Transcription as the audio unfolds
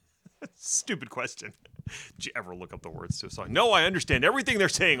Stupid question. Did you ever look up the words to a song? No, I understand everything they're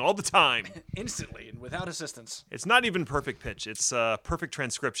saying all the time. Instantly and without assistance. It's not even perfect pitch. It's perfect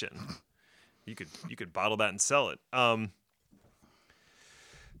transcription. You could bottle that and sell it.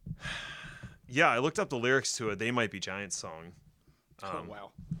 Yeah, I looked up the lyrics to a They Might Be Giants song. Oh,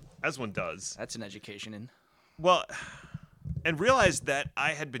 wow. As one does. That's an education. Well, and realized that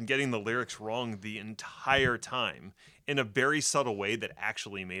I had been getting the lyrics wrong the entire time in a very subtle way that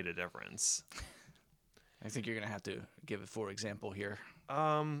actually made a difference. I think you're going to have to give it for example here.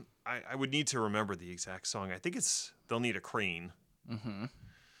 I would need to remember the exact song. I think it's They'll Need a Crane. Mm-hmm.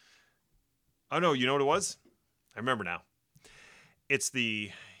 Oh, no, you know what it was? I remember now. It's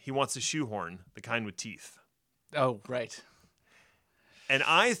He Wants a Shoehorn, the kind with teeth. Oh, right. And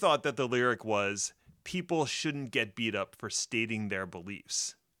I thought that the lyric was, people shouldn't get beat up for stating their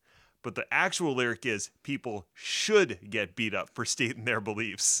beliefs. But the actual lyric is, people should get beat up for stating their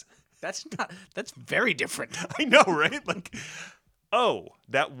beliefs. That's very different. I know, right? Like, oh,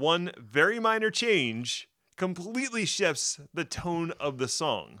 that one very minor change completely shifts the tone of the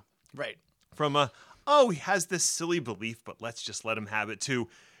song. Right. From he has this silly belief, but let's just let him have it, to,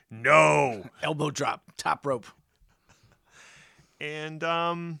 no. Elbow drop, top rope. And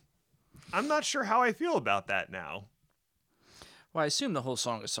I'm not sure how I feel about that now. Well, I assume the whole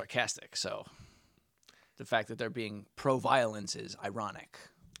song is sarcastic, so the fact that they're being pro-violence is ironic.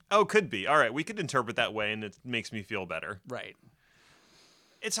 Oh, could be. All right, we could interpret that way, and it makes me feel better. Right.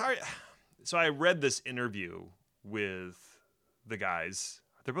 It's hard. So I read this interview with the guys.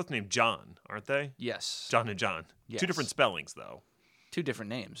 They're both named John, aren't they? Yes. John and John. Yes. Two different spellings, though. Two different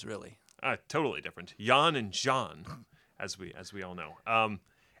names, really. Totally different. Jan and Jean, as we all know.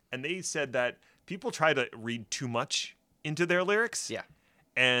 And they said that people try to read too much into their lyrics. Yeah.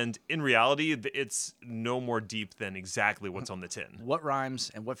 And in reality, it's no more deep than exactly what's on the tin. What rhymes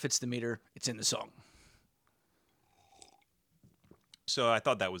and what fits the meter, it's in the song. So I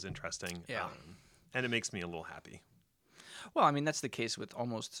thought that was interesting. Yeah. And it makes me a little happy. Well, I mean, that's the case with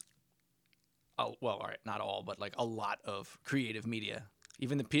almost, all right, not all, but like a lot of creative media.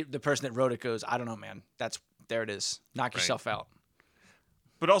 Even the person that wrote it goes, I don't know, man. There it is. Knock yourself out.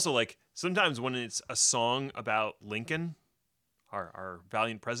 But also, like, sometimes when it's a song about Lincoln, our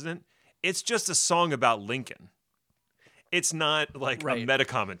valiant president, it's just a song about Lincoln. It's not like a meta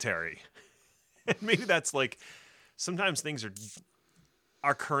commentary. And maybe that's like, sometimes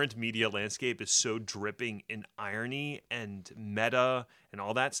our current media landscape is so dripping in irony and meta and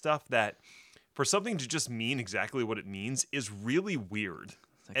all that stuff that for something to just mean exactly what it means is really weird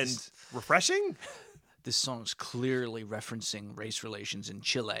and refreshing. This song's clearly referencing race relations in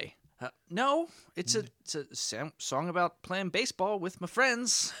Chile. No, it's a song about playing baseball with my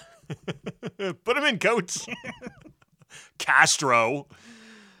friends. Put him in, coach. Castro.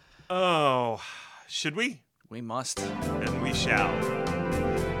 Oh, should we? We must. And we shall.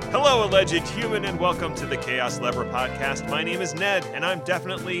 Hello, alleged human, and welcome to the Chaos Lever podcast. My name is Ned, and I'm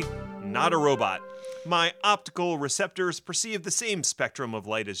definitely not a robot. My optical receptors perceive the same spectrum of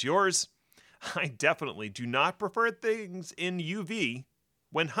light as yours. I definitely do not prefer things in UV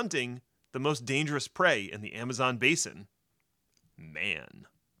when hunting the most dangerous prey in the Amazon basin. Man.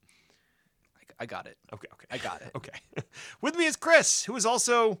 I got it. Okay. I got it. Okay. With me is Chris, who is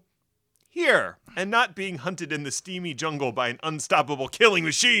also here and not being hunted in the steamy jungle by an unstoppable killing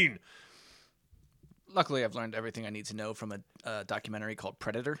machine. Luckily, I've learned everything I need to know from a documentary called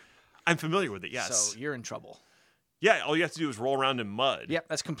Predator. I'm familiar with it, yes. So you're in trouble. Yeah, all you have to do is roll around in mud. Yep,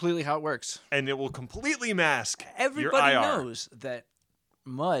 that's completely how it works. And it will completely mask Everybody your IR. knows that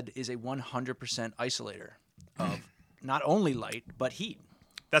mud is a 100% isolator of not only light, but heat.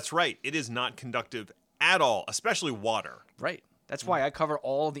 That's right. It is not conductive at all, especially water. Right. That's why I cover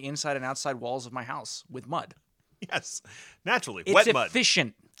all the inside and outside walls of my house with mud. Yes, naturally. It's wet mud.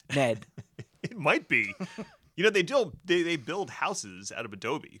 efficient, Ned. It might be. You know, they build houses out of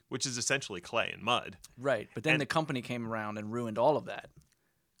adobe, which is essentially clay and mud. Right, but then the company came around and ruined all of that.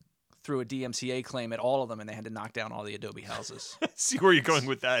 Threw a DMCA claim at all of them, and they had to knock down all the adobe houses. See where you're going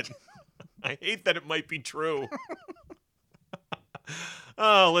with that. I hate that it might be true.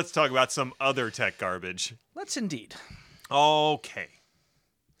 Oh, let's talk about some other tech garbage. Let's indeed. Okay.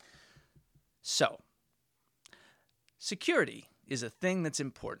 So, security is a thing that's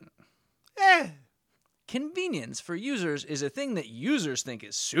important. Convenience for users is a thing that users think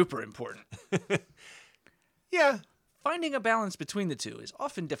is super important. Yeah. Finding a balance between the two is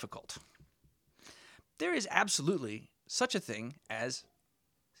often difficult. There is absolutely such a thing as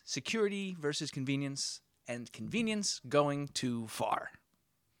security versus convenience, and convenience going too far.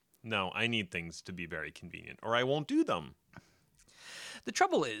 No, I need things to be very convenient, or I won't do them. The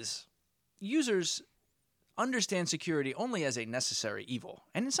trouble is, users understand security only as a necessary evil,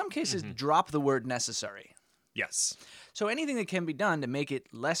 and in some cases drop the word necessary. Yes. So anything that can be done to make it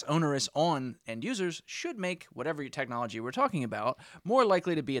less onerous on end users should make whatever technology we're talking about more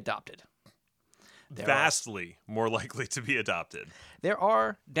likely to be adopted. Vastly more likely to be adopted. There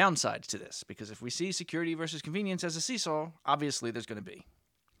are downsides to this, because if we see security versus convenience as a seesaw, obviously there's going to be.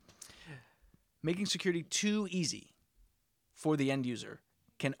 Making security too easy for the end user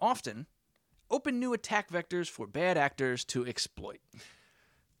can often open new attack vectors for bad actors to exploit.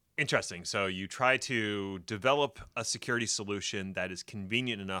 Interesting. So you try to develop a security solution that is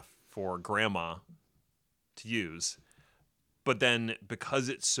convenient enough for grandma to use, but then because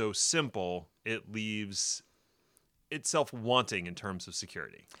it's so simple, it leaves itself wanting in terms of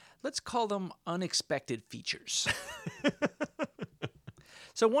security. Let's call them unexpected features.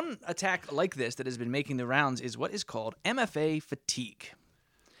 So one attack like this that has been making the rounds is what is called MFA fatigue.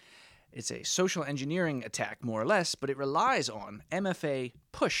 It's a social engineering attack, more or less, but it relies on MFA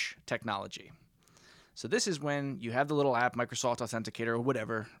push technology. So this is when you have the little app, Microsoft Authenticator or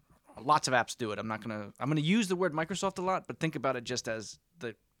whatever. Lots of apps do it. I'm gonna use the word Microsoft a lot, but think about it just as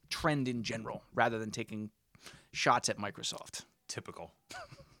the trend in general, rather than taking shots at Microsoft. Typical.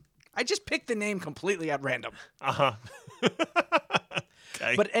 I just picked the name completely at random. Uh-huh.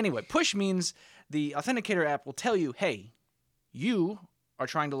 Okay. But anyway, push means the Authenticator app will tell you, hey, you are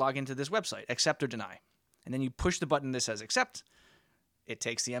trying to log into this website, accept or deny. And then you push the button that says accept. It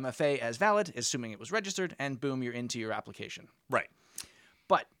takes the MFA as valid, assuming it was registered, and boom, you're into your application. Right.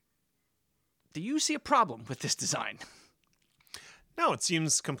 But do you see a problem with this design? No, it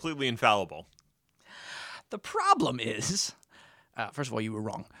seems completely infallible. The problem is, first of all, you were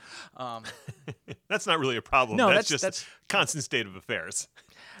wrong. That's not really a problem. No, that's just constant state of affairs.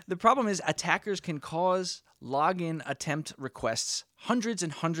 The problem is attackers can cause login attempt requests hundreds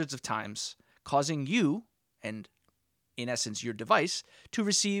and hundreds of times, causing you, and in essence your device, to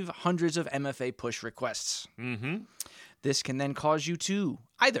receive hundreds of MFA push requests. Mm-hmm. This can then cause you to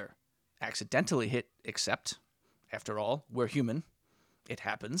either accidentally hit accept. After all, we're human. It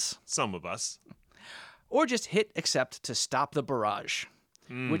happens. Some of us. Or just hit accept to stop the barrage,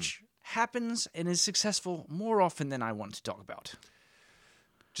 which happens and is successful more often than I want to talk about.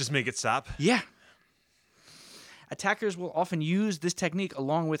 Just make it stop? Yeah. Attackers will often use this technique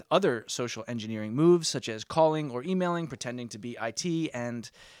along with other social engineering moves, such as calling or emailing, pretending to be IT, and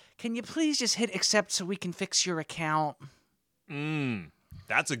can you please just hit accept so we can fix your account?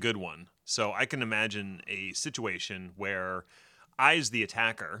 That's a good one. So I can imagine a situation where I, as the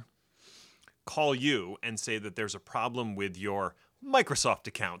attacker, call you and say that there's a problem with your Microsoft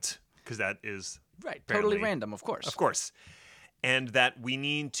account, because that is right, totally random, of course. Of course. And that we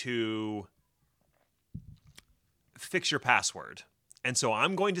need to fix your password. And so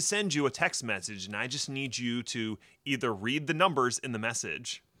I'm going to send you a text message, and I just need you to either read the numbers in the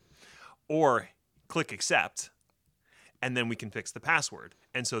message or click accept, and then we can fix the password.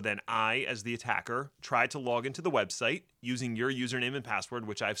 And so then I, as the attacker, try to log into the website using your username and password,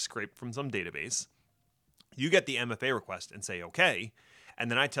 which I've scraped from some database. You get the MFA request and say, okay.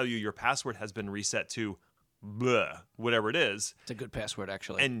 And then I tell you your password has been reset to blah, whatever it is. It's a good password,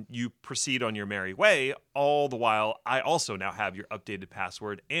 actually. And you proceed on your merry way. All the while, I also now have your updated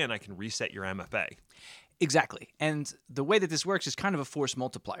password, and I can reset your MFA. Exactly. And the way that this works is kind of a force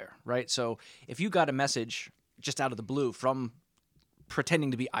multiplier, right? So if you got a message just out of the blue from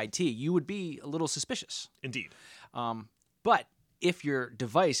pretending to be IT, you would be a little suspicious. Indeed. But if your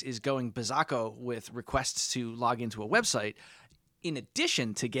device is going bazooka with requests to log into a website, in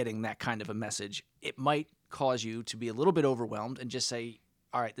addition to getting that kind of a message, it might cause you to be a little bit overwhelmed and just say,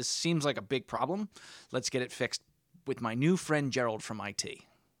 all right, this seems like a big problem. Let's get it fixed with my new friend Gerald from IT.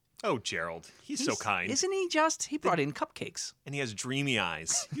 Oh, Gerald. He's so kind. Isn't he just? He brought in cupcakes. And he has dreamy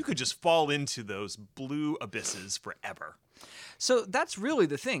eyes. You could just fall into those blue abysses forever. So that's really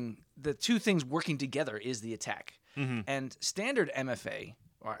the thing. The two things working together is the attack. Mm-hmm. And standard MFA,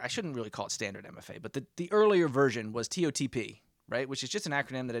 or I shouldn't really call it standard MFA, but the earlier version was TOTP, right? Which is just an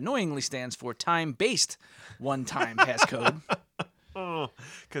acronym that annoyingly stands for time-based one-time passcode.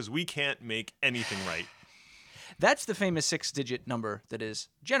 Because we can't make anything right. That's the famous 6-digit number that is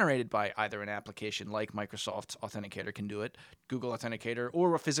generated by either an application like Microsoft Authenticator can do it, Google Authenticator,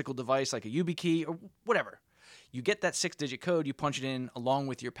 or a physical device like a YubiKey or whatever. You get that 6-digit code, you punch it in along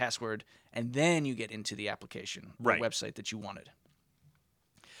with your password, and then you get into the application or website that you wanted.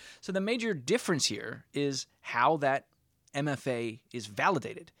 So the major difference here is how that MFA is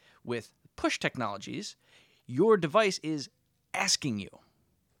validated. With push technologies, your device is asking you.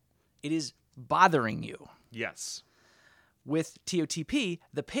 It is bothering you. Yes. With TOTP,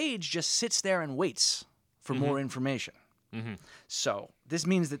 the page just sits there and waits for more information. So this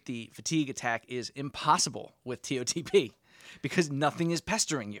means that the fatigue attack is impossible with TOTP because nothing is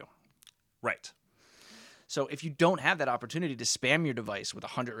pestering you. Right. So if you don't have that opportunity to spam your device with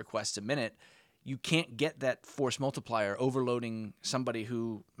 100 requests a minute, you can't get that force multiplier overloading somebody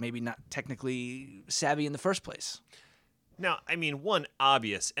who maybe not technically savvy in the first place. Now, I mean, one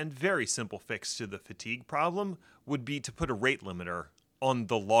obvious and very simple fix to the fatigue problem would be to put a rate limiter on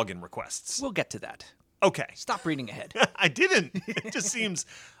the login requests. We'll get to that. Okay. Stop reading ahead. I didn't. It just seems,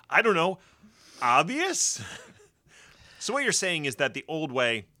 I don't know, obvious? So what you're saying is that the old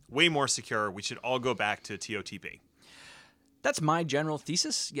way, way more secure, we should all go back to TOTP. That's my general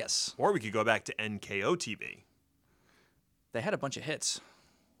thesis, yes. Or we could go back to NKOTB. They had a bunch of hits.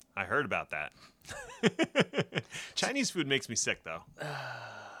 I heard about that. Chinese food makes me sick, though.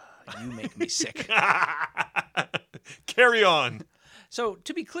 You make me sick. Carry on. So,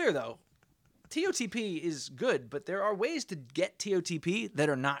 to be clear, though, TOTP is good, but there are ways to get TOTP that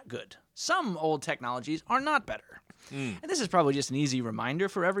are not good. Some old technologies are not better. And this is probably just an easy reminder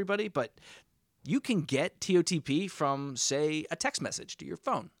for everybody, but you can get TOTP from, say, a text message to your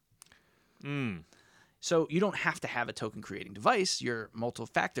phone. So you don't have to have a token-creating device. Your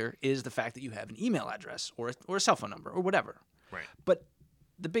multi-factor is the fact that you have an email address or a cell phone number or whatever. Right. But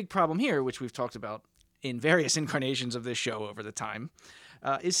the big problem here, which we've talked about in various incarnations of this show over the time,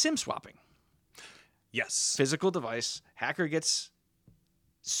 is SIM swapping. Yes. Physical device, hacker gets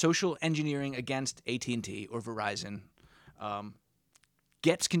social engineering against AT&T or Verizon,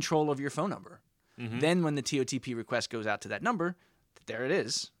 gets control of your phone number. Then when the TOTP request goes out to that number, there it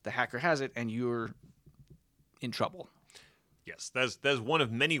is. The hacker has it, and you're in trouble. Yes, there's one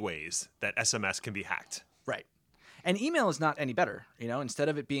of many ways that SMS can be hacked. Right. And email is not any better. Instead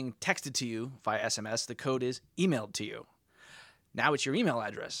of it being texted to you via SMS, the code is emailed to you. Now it's your email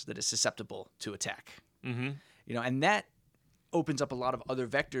address that is susceptible to attack. And that opens up a lot of other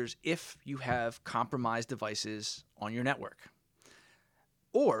vectors if you have compromised devices on your network.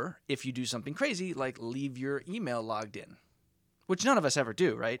 Or if you do something crazy like leave your email logged in, which none of us ever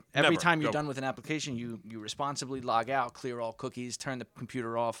do, right? Every Never. time you're done with an application, you responsibly log out, clear all cookies, turn the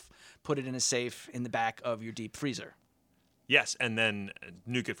computer off, put it in a safe in the back of your deep freezer. Yes, and then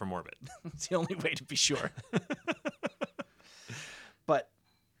nuke it from orbit. It's the only way to be sure. But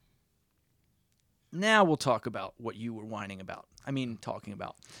now we'll talk about what you were whining about. Talking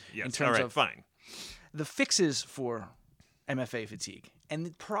about. Yes, in terms all right, of fine. The fixes for MFA fatigue. And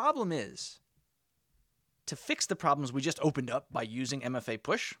the problem is, to fix the problems we just opened up by using MFA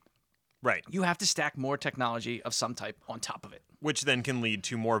push, Right. you have to stack more technology of some type on top of it. Which then can lead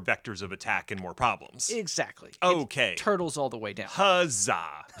to more vectors of attack and more problems. Exactly. Okay. It's turtles all the way down.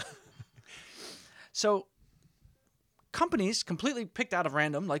 Huzzah. So companies completely picked out of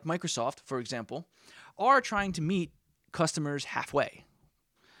random, like Microsoft, for example, are trying to meet customers halfway.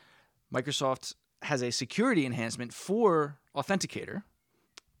 Microsoft has a security enhancement for Authenticator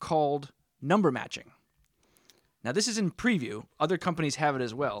called number matching. Now, this is in preview. Other companies have it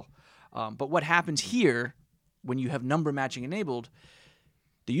as well. But what happens here when you have number matching enabled,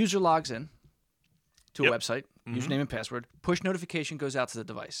 the user logs in to a website, username and password, push notification goes out to the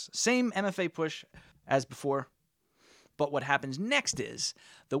device. Same MFA push as before. But what happens next is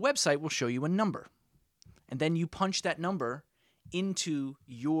the website will show you a number. And then you punch that number into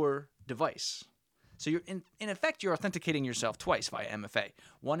your device. So you're in effect, you're authenticating yourself twice via MFA.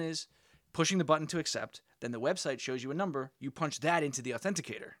 One is pushing the button to accept. Then the website shows you a number. You punch that into the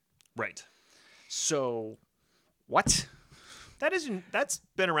authenticator. Right. So, what? That's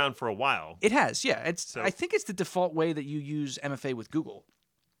been around for a while. It has, yeah. I think it's the default way that you use MFA with Google.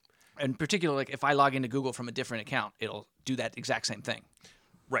 In particular, like if I log into Google from a different account, it'll do that exact same thing.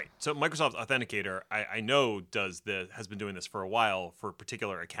 Right. So Microsoft Authenticator, I know has been doing this for a while for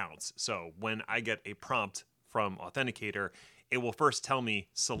particular accounts. So when I get a prompt from Authenticator, it will first tell me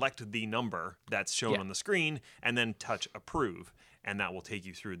select the number that's shown on the screen and then touch approve. And that will take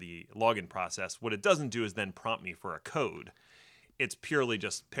you through the login process. What it doesn't do is then prompt me for a code. It's purely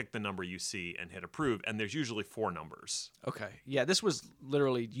just pick the number you see and hit approve. And there's usually 4 numbers. Okay. Yeah, this was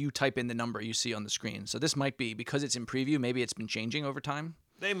literally you type in the number you see on the screen. So this might be, because it's in preview, maybe it's been changing over time.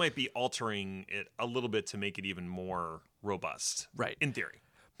 They might be altering it a little bit to make it even more robust. Right. In theory.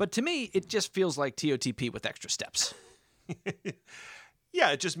 But to me, it just feels like TOTP with extra steps.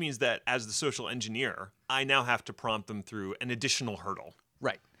 Yeah, it just means that as the social engineer, I now have to prompt them through an additional hurdle.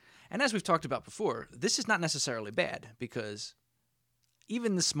 Right. And as we've talked about before, this is not necessarily bad because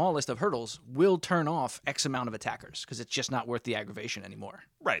even the smallest of hurdles will turn off X amount of attackers because it's just not worth the aggravation anymore.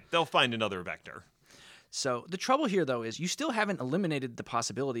 Right. They'll find another vector. So the trouble here, though, is you still haven't eliminated the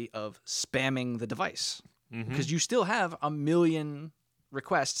possibility of spamming the device because you still have 1 million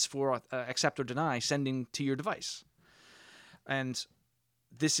requests for accept or deny sending to your device. And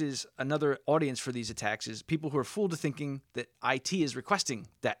this is another audience for these attacks is people who are fooled to thinking that IT is requesting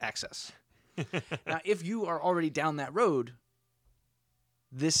that access. Now, if you are already down that road,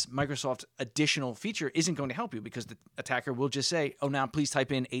 this Microsoft additional feature isn't going to help you because the attacker will just say, oh, now please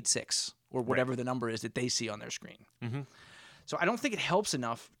type in 86 or whatever the number is that they see on their screen. So I don't think it helps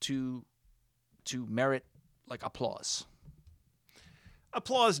enough to merit like applause.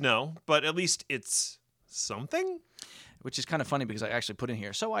 Applause, no, but at least it's something. Which is kind of funny because I actually put in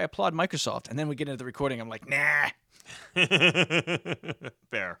here, so I applaud Microsoft. And then we get into the recording, I'm like, nah.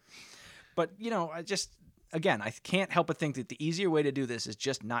 Fair. But, again, I can't help but think that the easier way to do this is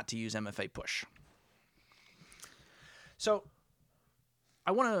just not to use MFA push. So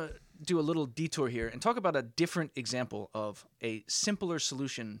I want to do a little detour here and talk about a different example of a simpler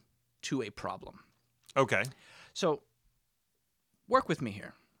solution to a problem. Okay. So work with me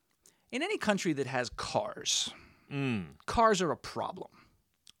here. In any country that has cars, cars are a problem.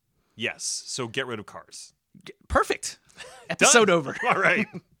 Yes. So get rid of cars. Perfect. Episode Done. over. All right.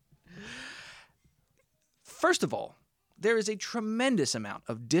 First of all, there is a tremendous amount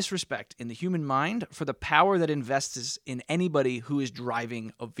of disrespect in the human mind for the power that invests in anybody who is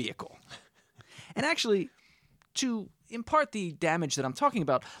driving a vehicle. And actually, to impart the damage that I'm talking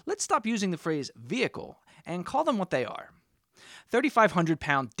about, let's stop using the phrase vehicle and call them what they are.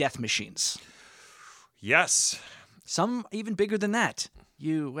 3,500-pound death machines. Yes. Some even bigger than that.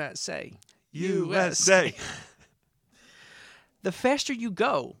 USA. USA. The faster you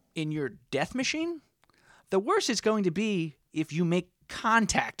go in your death machine, the worse it's going to be if you make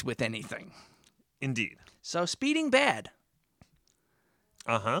contact with anything. Indeed. So speeding bad.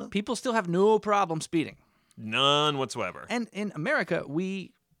 Uh-huh. People still have no problem speeding. None whatsoever. And in America,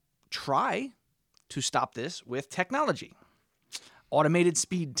 we try to stop this with technology. Automated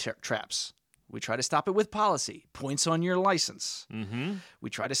speed traps. We try to stop it with policy. Points on your license. We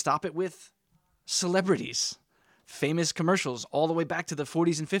try to stop it with celebrities. Famous commercials all the way back to the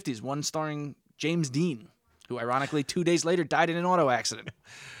 40s and 50s. One starring James Dean, who ironically 2 days later died in an auto accident.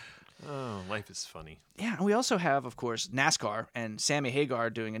 Oh, life is funny. Yeah, and we also have, of course, NASCAR and Sammy Hagar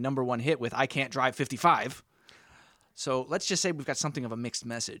doing a #1 hit with I Can't Drive 55. So let's just say we've got something of a mixed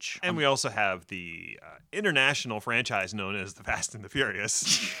message. And we also have the international franchise known as the Fast and the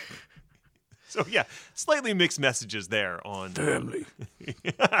Furious. So, yeah, slightly mixed messages there on Family.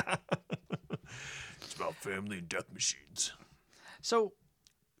 It's about family and death machines. So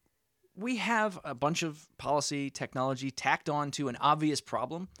we have a bunch of policy, technology tacked on to an obvious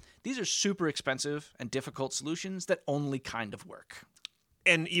problem. These are super expensive and difficult solutions that only kind of work.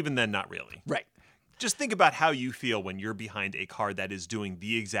 And even then, not really. Right. Just think about how you feel when you're behind a car that is doing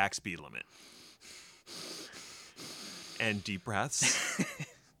the exact speed limit. And deep breaths.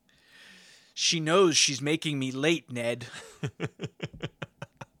 She knows she's making me late, Ned.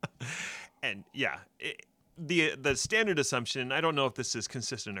 And yeah, the standard assumption, I don't know if this is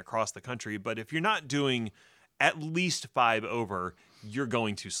consistent across the country, but if you're not doing at least 5 over, you're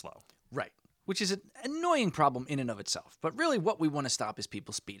going too slow. Right. Which is an annoying problem in and of itself. But really what we want to stop is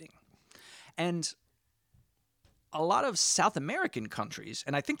people speeding. And a lot of South American countries,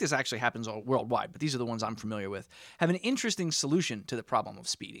 and I think this actually happens all worldwide, but these are the ones I'm familiar with, have an interesting solution to the problem of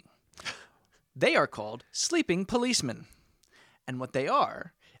speeding. They are called sleeping policemen. And what they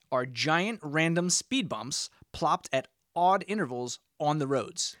are giant random speed bumps plopped at odd intervals on the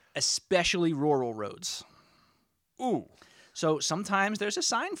roads, especially rural roads. Ooh. So sometimes there's a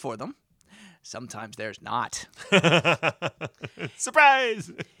sign for them. Sometimes there's not. Surprise!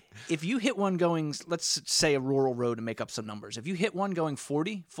 If you hit one going, let's say a rural road to make up some numbers. If you hit one going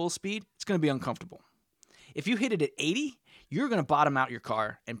 40 full speed, it's going to be uncomfortable. If you hit it at 80, you're going to bottom out your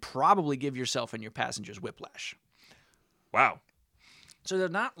car and probably give yourself and your passengers whiplash. Wow. So they're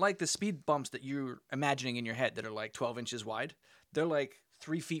not like the speed bumps that you're imagining in your head that are like 12 inches wide. They're like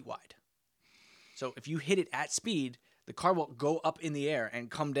 3 feet wide. So if you hit it at speed, the car will go up in the air and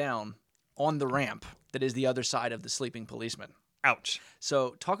come down on the ramp that is the other side of the sleeping policeman. Ouch.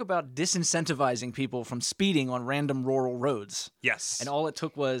 So talk about disincentivizing people from speeding on random rural roads. Yes. And all it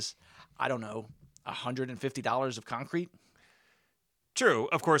took was, I don't know, $150 of concrete. True.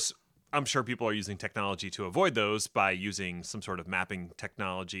 Of course, I'm sure people are using technology to avoid those by using some sort of mapping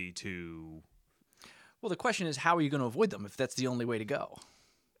technology to... Well, the question is, how are you going to avoid them if that's the only way to go?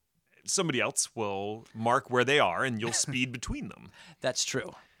 Somebody else will mark where they are and you'll speed between them. That's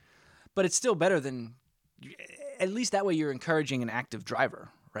true. But it's still better than... At least that way you're encouraging an active driver,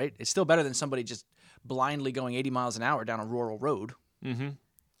 right? It's still better than somebody just blindly going 80 miles an hour down a rural road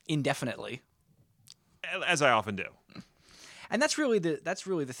indefinitely. As I often do. And that's really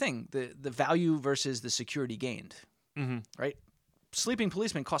the thing, the value versus the security gained, right? Sleeping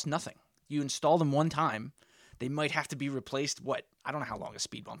policemen cost nothing. You install them one time, they might have to be replaced. I don't know how long a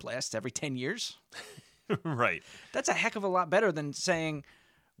speed bump lasts. Every 10 years, Right? That's a heck of a lot better than saying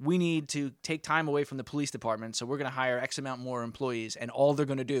we need to take time away from the police department, so we're going to hire X amount more employees, and all they're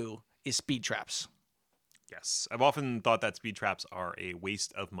going to do is speed traps. Yes, I've often thought that speed traps are a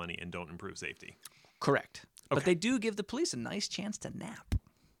waste of money and don't improve safety. Correct. Okay. But they do give the police a nice chance to nap.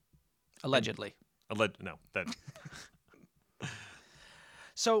 Allegedly. No, that.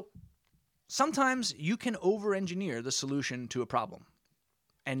 So sometimes you can over-engineer the solution to a problem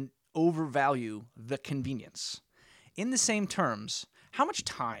and overvalue the convenience. In the same terms, how much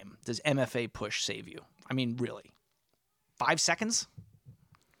time does MFA push save you? I mean, really? 5 seconds?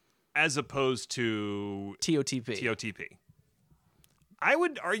 As opposed to TOTP. I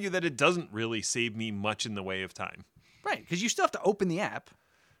would argue that it doesn't really save me much in the way of time. Right, because you still have to open the app.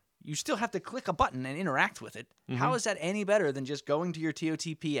 You still have to click a button and interact with it. How is that any better than just going to your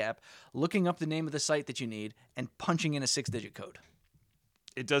TOTP app, looking up the name of the site that you need, and punching in a 6-digit code?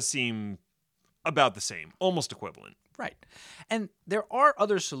 It does seem about the same, almost equivalent. Right. And there are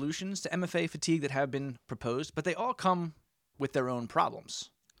other solutions to MFA fatigue that have been proposed, but they all come with their own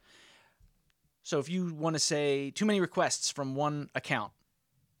problems. So if you want to say too many requests from one account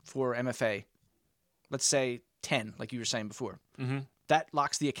for MFA, let's say 10, like you were saying before, that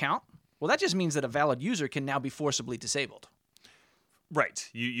locks the account. Well, that just means that a valid user can now be forcibly disabled. Right.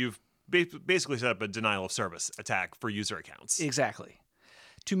 You've basically set up a denial of service attack for user accounts. Exactly.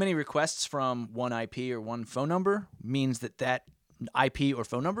 Too many requests from one IP or one phone number means that IP or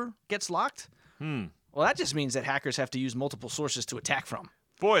phone number gets locked. Well, that just means that hackers have to use multiple sources to attack from.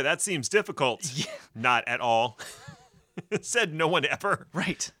 Boy, that seems difficult. Yeah. Not at all. Said no one ever.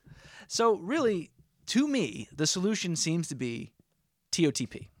 Right. So really, to me, the solution seems to be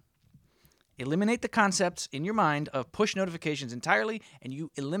TOTP. Eliminate the concepts in your mind of push notifications entirely, and you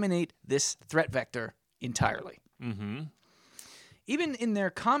eliminate this threat vector entirely. Even in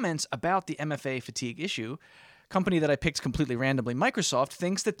their comments about the MFA fatigue issue, company that I picked completely randomly, Microsoft,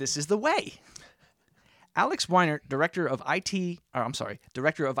 thinks that this is the way. Alex Weinert, Director of Identity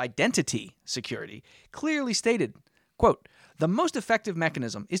Security, clearly stated, quote, "The most effective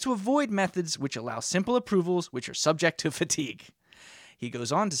mechanism is to avoid methods which allow simple approvals which are subject to fatigue." He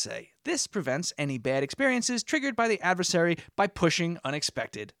goes on to say, "This prevents any bad experiences triggered by the adversary by pushing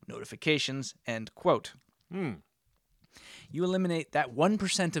unexpected notifications," end quote. You eliminate that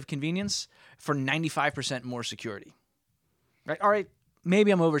 1% of convenience for 95% more security. Right? All right,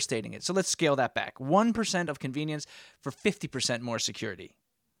 maybe I'm overstating it, so let's scale that back. 1% of convenience for 50% more security.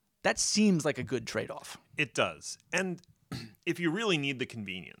 That seems like a good trade-off. It does. And if you really need the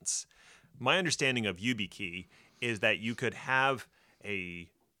convenience, my understanding of YubiKey is that you could have a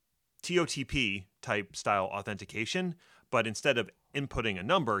TOTP type style authentication, but instead of inputting a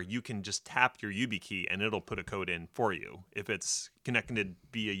number, you can just tap your YubiKey and it'll put a code in for you if it's connected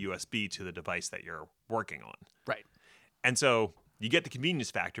via USB to the device that you're working on. Right. And so you get the convenience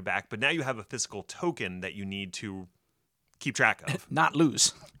factor back, but now you have a physical token that you need to keep track of. Not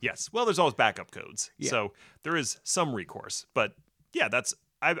lose. Yes. Well, there's always backup codes. Yeah. So there is some recourse. But yeah,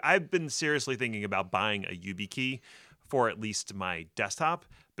 I've been seriously thinking about buying a YubiKey for at least my desktop,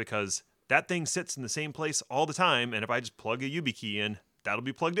 because that thing sits in the same place all the time. And if I just plug a YubiKey in, that'll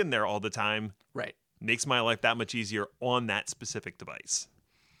be plugged in there all the time. Right. Makes my life that much easier on that specific device.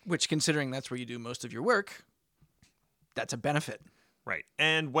 Which, considering that's where you do most of your work, that's a benefit. Right.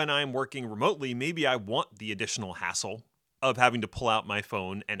 And when I'm working remotely, maybe I want the additional hassle of having to pull out my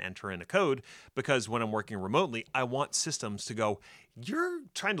phone and enter in a code, because when I'm working remotely, I want systems to go, "You're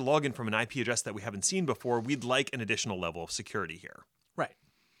trying to log in from an IP address that we haven't seen before. We'd like an additional level of security here." Right.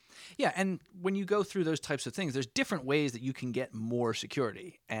 Yeah, and when you go through those types of things, there's different ways that you can get more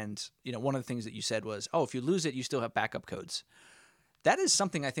security. And, one of the things that you said was, if you lose it, you still have backup codes. That is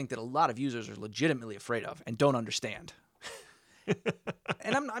something I think that a lot of users are legitimately afraid of and don't understand.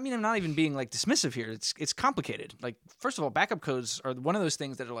 And I'm not even being dismissive here. It's complicated. First of all, backup codes are one of those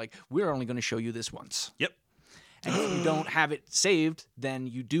things that are we're only going to show you this once. Yep. And if you don't have it saved, then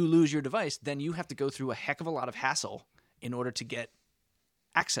you do lose your device. Then you have to go through a heck of a lot of hassle in order to get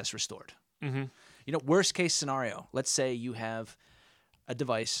access restored. Worst case scenario, let's say you have a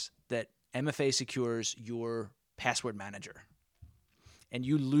device that MFA secures your password manager and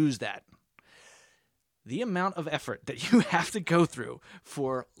you lose that. The amount of effort that you have to go through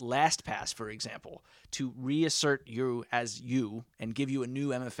for LastPass, for example, to reassert you as you and give you a new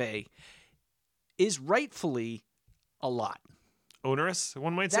MFA is rightfully a lot. Onerous,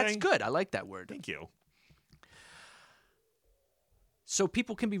 one might say? That's good. I like that word. Thank you. So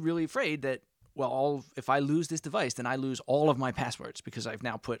people can be really afraid that, well, if I lose this device, then I lose all of my passwords because I've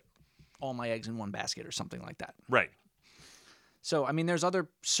now put all my eggs in one basket or something like that. Right. So, I mean, there's other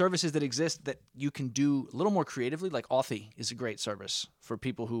services that exist that you can do a little more creatively, like Authy is a great service for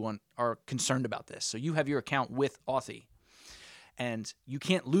people who are concerned about this. So you have your account with Authy, and you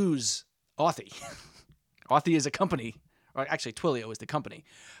can't lose Authy. Authy is a company, or actually Twilio is the company,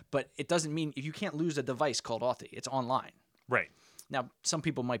 but it doesn't mean if you can't lose a device called Authy. It's online. Right. Now, some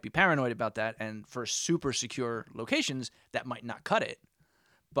people might be paranoid about that, and for super secure locations, that might not cut it,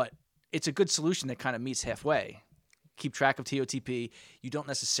 but it's a good solution that kind of meets halfway. Keep track of TOTP. You don't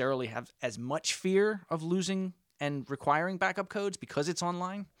necessarily have as much fear of losing and requiring backup codes because it's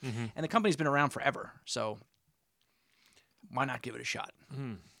online. Mm-hmm. And the company's been around forever, so why not give it a shot?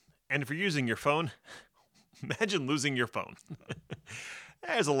 Mm. And if you're using your phone, imagine losing your phone.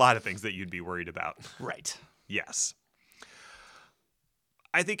 There's a lot of things that you'd be worried about. Right. Yes.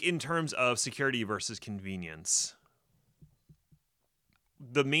 I think in terms of security versus convenience,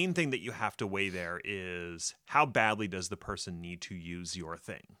 the main thing that you have to weigh there is how badly does the person need to use your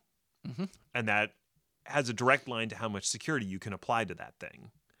thing? Mm-hmm. And that has a direct line to how much security you can apply to that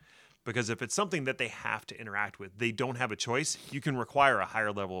thing. Because if it's something that they have to interact with, they don't have a choice, you can require a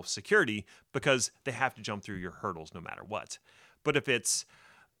higher level of security because they have to jump through your hurdles no matter what. But if it's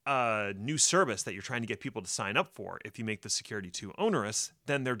a new service that you're trying to get people to sign up for, if you make the security too onerous,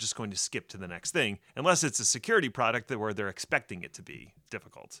 then they're just going to skip to the next thing, unless it's a security product where they're expecting it to be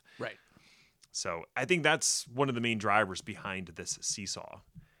difficult. Right. So I think that's one of the main drivers behind this seesaw.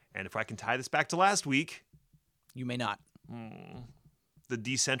 And if I can tie this back to last week... You may not. The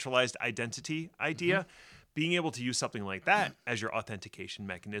decentralized identity idea... Mm-hmm. Being able to use something like that as your authentication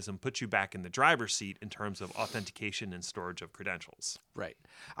mechanism puts you back in the driver's seat in terms of authentication and storage of credentials. Right.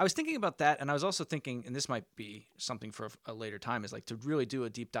 I was thinking about that, and I was also thinking, and this might be something for a later time, is like to really do a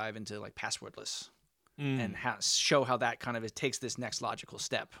deep dive into like passwordless and show how that kind of it takes this next logical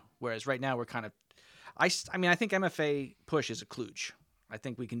step. Whereas right now we're kind of, I mean, I think MFA push is a kludge. I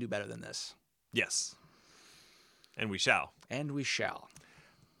think we can do better than this. Yes. And we shall. And we shall.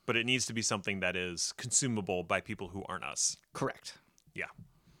 But it needs to be something that is consumable by people who aren't us. Correct. Yeah.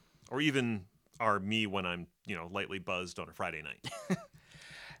 Or even are me when I'm, lightly buzzed on a Friday night.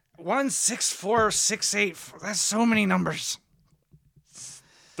 16468. That's so many numbers.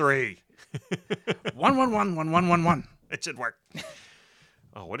 3. 1111111. It should work.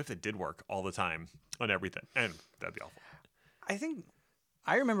 Oh, what if it did work all the time on everything? And that'd be awful.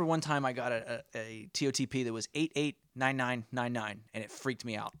 I remember one time I got a TOTP that was 889999, and it freaked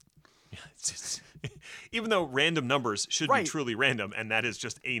me out. Even though random numbers should be truly random, and that is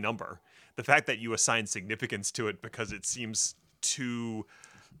just a number, the fact that you assign significance to it because it seems too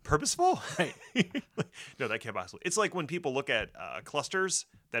purposeful, right? No, that can't possibly. It's like when people look at clusters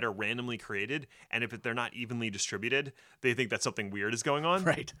that are randomly created, and if they're not evenly distributed, they think that something weird is going on.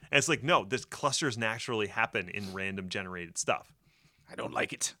 Right. And it's like, no, this clusters naturally happen in random generated stuff. I don't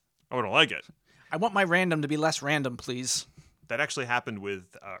like it. Oh, I don't like it. I want my random to be less random, please. That actually happened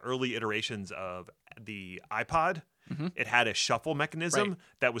with early iterations of the iPod. Mm-hmm. It had a shuffle mechanism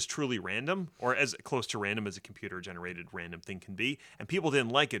that was truly random, or as close to random as a computer-generated random thing can be. And people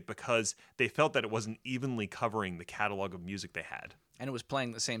didn't like it because they felt that it wasn't evenly covering the catalog of music they had. And it was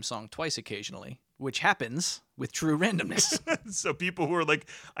playing the same song twice occasionally, which happens with true randomness. So people who are like,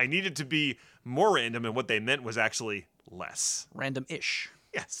 I need it to be more random, and what they meant was actually less. Random-ish.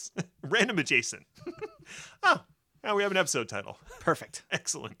 Yes. Random adjacent. Oh, now we have an episode title. Perfect.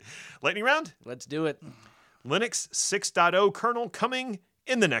 Excellent. Lightning round? Let's do it. Linux 6.0 kernel coming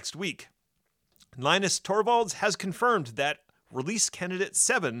in the next week. Linus Torvalds has confirmed that release candidate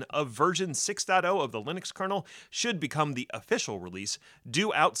 7 of version 6.0 of the Linux kernel should become the official release,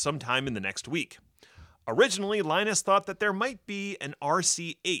 due out sometime in the next week. Originally, Linus thought that there might be an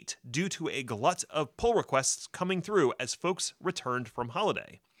RC8 due to a glut of pull requests coming through as folks returned from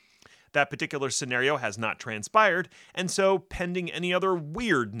holiday. That particular scenario has not transpired, and so, pending any other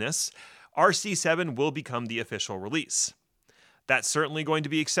weirdness, RC7 will become the official release. That's certainly going to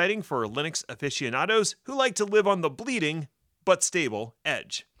be exciting for Linux aficionados who like to live on the bleeding, but stable,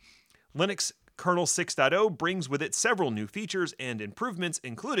 edge. Linux kernel 6.0 brings with it several new features and improvements,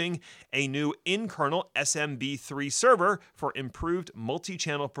 including a new in-kernel SMB3 server for improved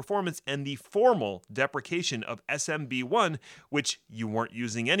multi-channel performance and the formal deprecation of SMB1, which you weren't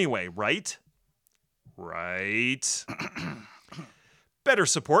using anyway, right? Right. Better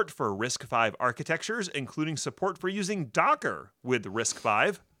support for RISC-V architectures, including support for using Docker with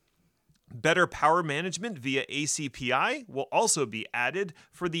RISC-V. Better power management via ACPI will also be added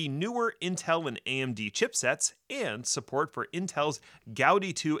for the newer Intel and AMD chipsets, and support for Intel's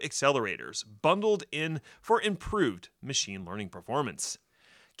Gaudi 2 accelerators bundled in for improved machine learning performance.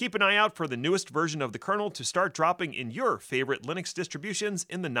 Keep an eye out for the newest version of the kernel to start dropping in your favorite Linux distributions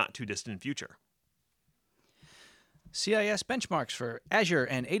in the not-too-distant future. CIS benchmarks for Azure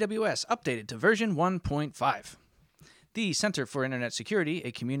and AWS updated to version 1.5. The Center for Internet Security,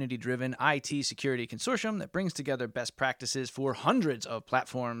 a community-driven IT security consortium that brings together best practices for hundreds of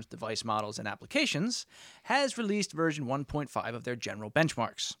platforms, device models, and applications, has released version 1.5 of their general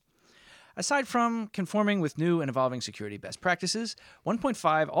benchmarks. Aside from conforming with new and evolving security best practices,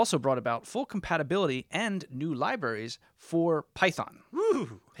 1.5 also brought about full compatibility and new libraries for Python.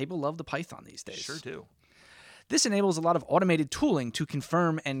 Woo! People love the Python these days. Sure do. This enables a lot of automated tooling to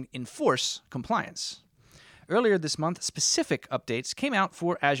confirm and enforce compliance. Earlier this month, specific updates came out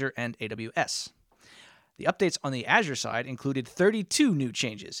for Azure and AWS. The updates on the Azure side included 32 new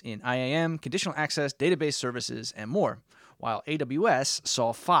changes in IAM, conditional access, database services, and more, while AWS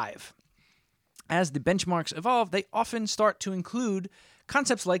saw 5. As the benchmarks evolve, they often start to include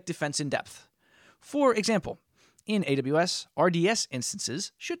concepts like defense in depth. For example, in AWS, RDS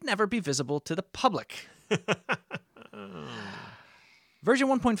instances should never be visible to the public. Version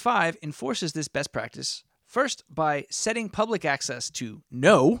 1.5 enforces this best practice first by setting public access to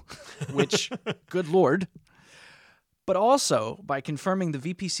no, which, good lord, but also by confirming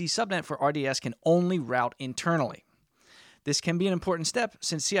the VPC subnet for RDS can only route internally. This can be an important step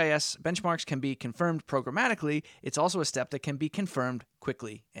since CIS benchmarks can be confirmed programmatically. It's also a step that can be confirmed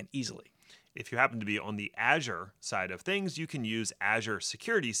quickly and easily. If you happen to be on the Azure side of things, you can use Azure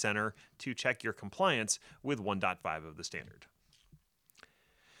Security Center to check your compliance with 1.5 of the standard.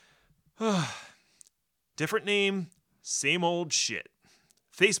 Different name, same old shit.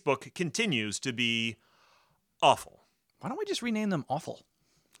 Facebook continues to be awful. Why don't we just rename them Awful?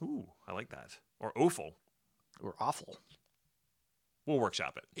 Ooh, I like that. Or Awful. Or Awful. We'll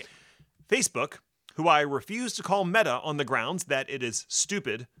workshop it. Yeah. Facebook, who I refuse to call Meta on the grounds that it is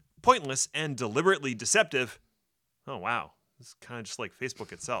stupid, pointless, and deliberately deceptive. Oh, wow. This is kind of just like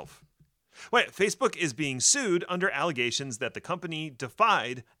Facebook itself. Wait, Facebook is being sued under allegations that the company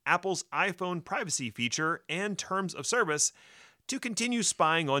defied Apple's iPhone privacy feature and terms of service to continue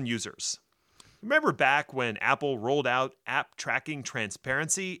spying on users. Remember back when Apple rolled out App Tracking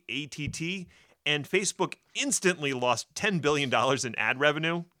Transparency, ATT, and Facebook instantly lost $10 billion in ad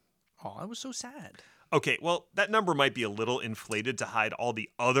revenue? Oh, that was so sad. Okay, well, that number might be a little inflated to hide all the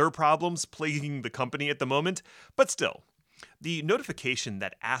other problems plaguing the company at the moment, but still. The notification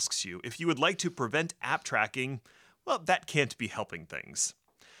that asks you if you would like to prevent app tracking, well, that can't be helping things.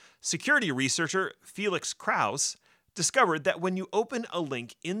 Security researcher Felix Krause discovered that when you open a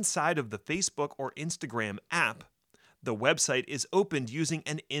link inside of the Facebook or Instagram app, the website is opened using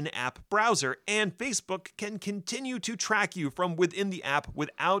an in-app browser, and Facebook can continue to track you from within the app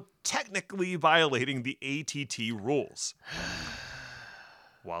without technically violating the ATT rules.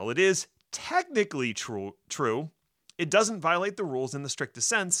 While it is technically true, it doesn't violate the rules in the strictest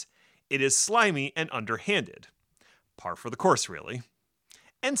sense. It is slimy and underhanded. Par for the course, really.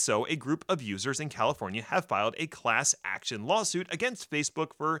 And so a group of users in California have filed a class action lawsuit against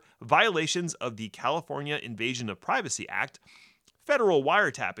Facebook for violations of the California Invasion of Privacy Act, federal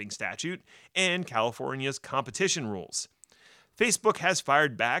wiretapping statute, and California's competition rules. Facebook has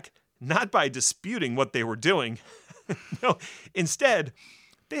fired back, not by disputing what they were doing. No, instead,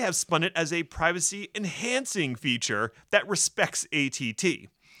 they have spun it as a privacy-enhancing feature that respects ATT.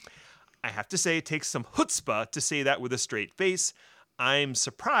 I have to say it takes some chutzpah to say that with a straight face. I'm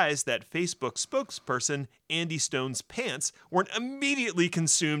surprised that Facebook spokesperson Andy Stone's pants weren't immediately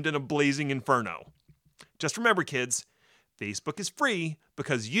consumed in a blazing inferno. Just remember, kids, Facebook is free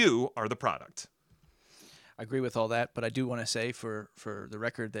because you are the product. I agree with all that, but I do want to say for the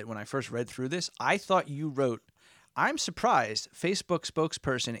record that when I first read through this, I thought you wrote, I'm surprised Facebook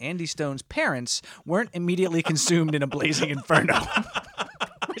spokesperson Andy Stone's parents weren't immediately consumed in a blazing inferno.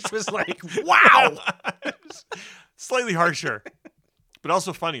 Which was like, wow! Slightly harsher, but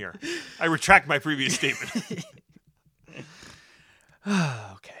also funnier. I retract my previous statement.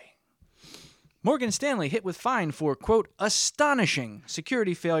 Okay. Morgan Stanley hit with fine for, quote, astonishing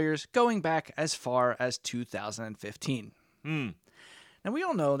security failures going back as far as 2015. Now, we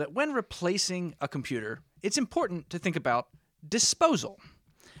all know that when replacing a computer, it's important to think about disposal,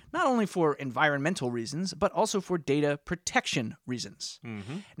 not only for environmental reasons, but also for data protection reasons.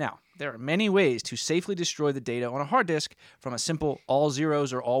 Now, there are many ways to safely destroy the data on a hard disk, from a simple all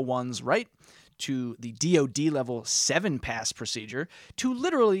zeros or all ones right, to the DoD level 7-pass procedure to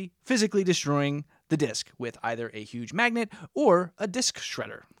literally physically destroying the disk with either a huge magnet or a disk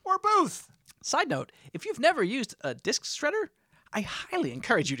shredder. Or both. Side note, if you've never used a disk shredder, I highly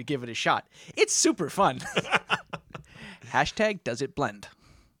encourage you to give it a shot. It's super fun. Hashtag does it blend.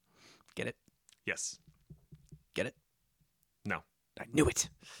 Get it? Yes. Get it? No. I knew it.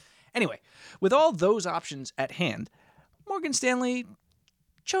 Anyway, with all those options at hand, Morgan Stanley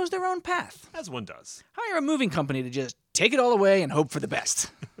chose their own path. As one does. Hire a moving company to just take it all away and hope for the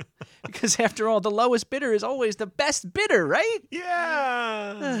best. Because after all, the lowest bidder is always the best bidder, right?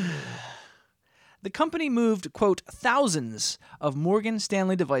 Yeah. The company moved, quote, thousands of Morgan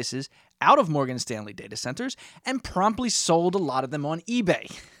Stanley devices out of Morgan Stanley data centers and promptly sold a lot of them on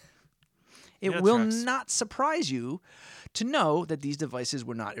eBay. It will not surprise you to know that these devices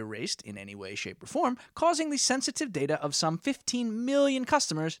were not erased in any way, shape, or form, causing the sensitive data of some 15 million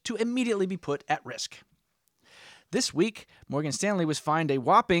customers to immediately be put at risk. This week, Morgan Stanley was fined a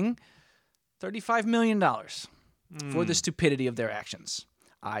whopping $35 million for the stupidity of their actions.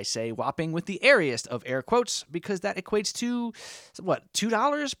 I say whopping with the airiest of air quotes because that equates to, what,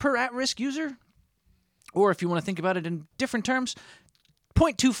 $2 per at-risk user? Or if you want to think about it in different terms,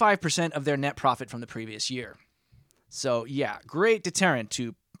 0.25% of their net profit from the previous year. So, yeah, great deterrent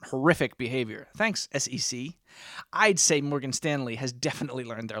to horrific behavior. Thanks, SEC. I'd say Morgan Stanley has definitely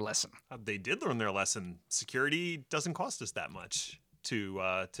learned their lesson. They did learn their lesson. Security doesn't cost us that much to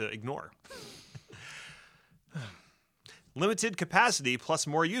ignore. Limited capacity plus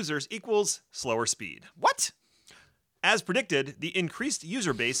more users equals slower speed. What? As predicted, the increased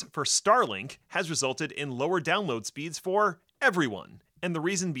user base for Starlink has resulted in lower download speeds for everyone, and the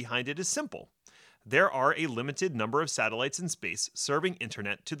reason behind it is simple. There are a limited number of satellites in space serving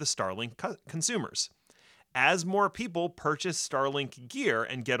internet to the Starlink consumers. As more people purchase Starlink gear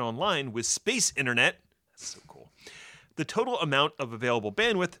and get online with space internet, that's so cool, the total amount of available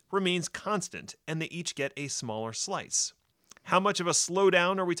bandwidth remains constant, and they each get a smaller slice. How much of a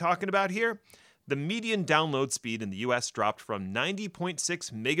slowdown are we talking about here? The median download speed in the US dropped from 90.6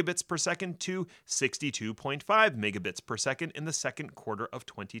 megabits per second to 62.5 megabits per second in the second quarter of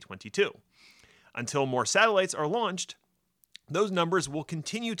 2022. Until more satellites are launched, those numbers will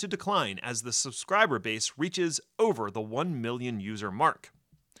continue to decline as the subscriber base reaches over the 1 million user mark.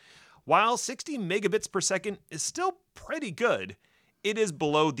 While 60 megabits per second is still pretty good, it is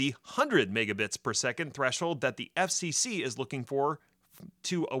below the 100 megabits per second threshold that the FCC is looking for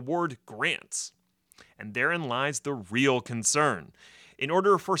to award grants. And therein lies the real concern. In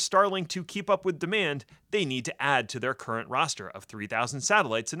order for Starlink to keep up with demand, they need to add to their current roster of 3,000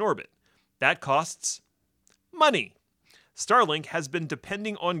 satellites in orbit. That costs money. Starlink has been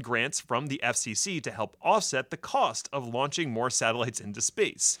depending on grants from the FCC to help offset the cost of launching more satellites into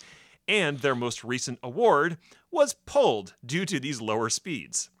space. And their most recent award was pulled due to these lower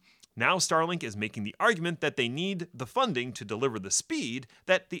speeds. Now Starlink is making the argument that they need the funding to deliver the speed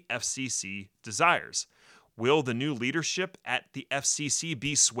that the FCC desires. Will the new leadership at the FCC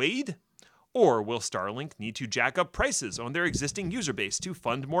be swayed? Or will Starlink need to jack up prices on their existing user base to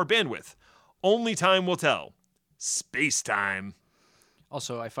fund more bandwidth? Only time will tell. Space time.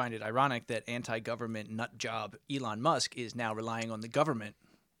 Also, I find it ironic that anti-government nut job Elon Musk is now relying on the government.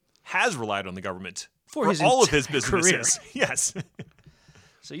 Has relied on the government for all of his businesses. Career. Yes.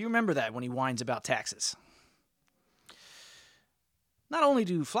 So you remember that when he whines about taxes. Not only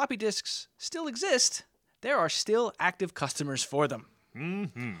do floppy disks still exist, there are still active customers for them.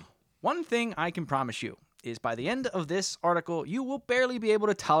 Mm-hmm. One thing I can promise you is by the end of this article, you will barely be able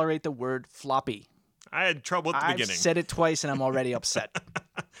to tolerate the word floppy. I had trouble at the beginning. I've said it twice and I'm already upset.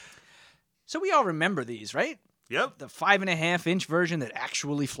 So we all remember these, right? Yep. The 5.5-inch version that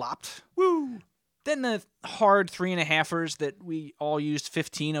actually flopped. Woo! Then the hard 3.5ers that we all used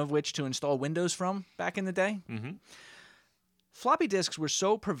 15 of which to install Windows from back in the day. Mm-hmm. Floppy disks were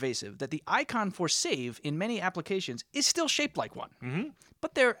so pervasive that the icon for save in many applications is still shaped like one. Mm-hmm.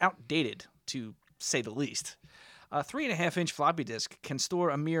 But they're outdated, to say the least. A 3.5-inch floppy disk can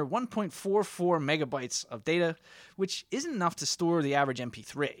store a mere 1.44 megabytes of data, which isn't enough to store the average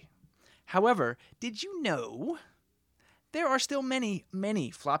MP3. However, did you know there are still many,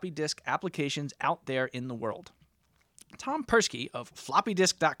 many floppy disk applications out there in the world? Tom Persky of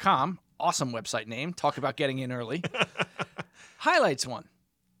floppydisk.com, awesome website name, talk about getting in early, highlights one.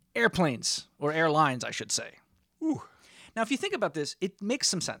 Airplanes, or airlines, I should say. Ooh. Now, if you think about this, it makes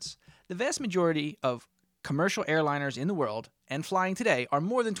some sense. The vast majority of commercial airliners in the world and flying today are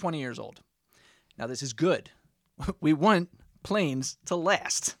more than 20 years old. Now, this is good. We want planes to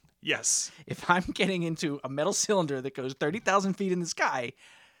last. Yes. If I'm getting into a metal cylinder that goes 30,000 feet in the sky,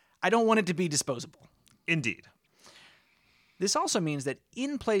 I don't want it to be disposable. Indeed. This also means that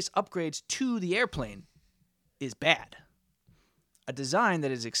in-place upgrades to the airplane is bad. A design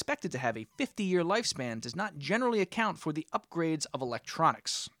that is expected to have a 50-year lifespan does not generally account for the upgrades of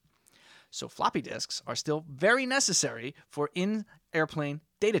electronics. So floppy disks are still very necessary for in-airplane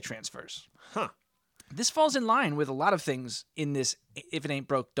data transfers. Huh. This falls in line with a lot of things in this if it ain't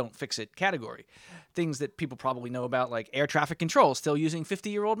broke, don't fix it category. Things that people probably know about, like air traffic control still using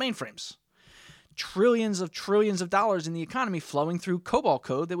 50-year-old mainframes. Trillions of dollars in the economy flowing through COBOL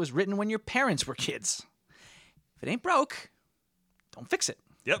code that was written when your parents were kids. If it ain't broke, don't fix it.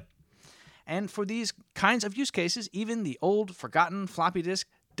 Yep. And for these kinds of use cases, even the old, forgotten floppy disk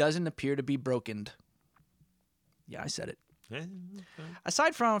doesn't appear to be broken. Yeah, I said it.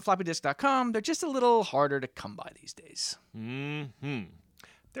 Aside from floppydisk.com, they're just a little harder to come by these days. Mm-hmm.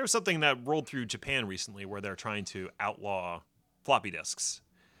 There was something that rolled through Japan recently where they're trying to outlaw floppy disks,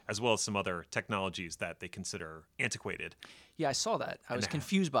 as well as some other technologies that they consider antiquated. Yeah, I saw that. I was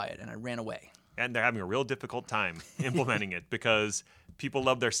confused by it, and I ran away. And they're having a real difficult time implementing it because people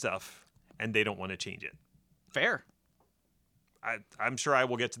love their stuff, and they don't want to change it. Fair. I'm sure I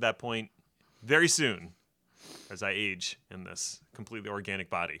will get to that point very soon as I age in this completely organic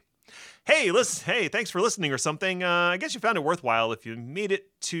body. Hey, thanks for listening or something. I guess you found it worthwhile if you made it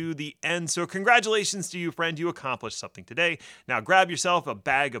to the end. So congratulations to you, friend. You accomplished something today. Now grab yourself a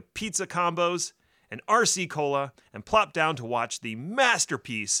bag of pizza combos, an RC Cola, and plop down to watch the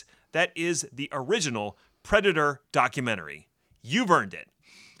masterpiece that is the original Predator documentary. You've earned it.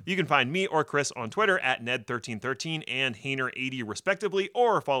 You can find me or Chris on Twitter at Ned1313 and Hainer80 respectively,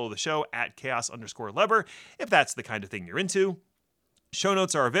 or follow the show at chaos_lever if that's the kind of thing you're into. Show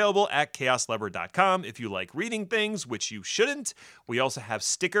notes are available at chaoslever.com if you like reading things, which you shouldn't. We also have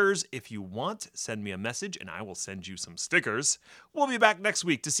stickers if you want. Send me a message and I will send you some stickers. We'll be back next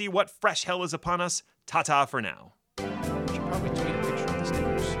week to see what fresh hell is upon us. Ta-ta for now. We should probably tweet a picture of the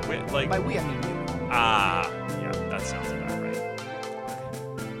stickers. Wait, By we, I mean you. Yeah, that sounds about right.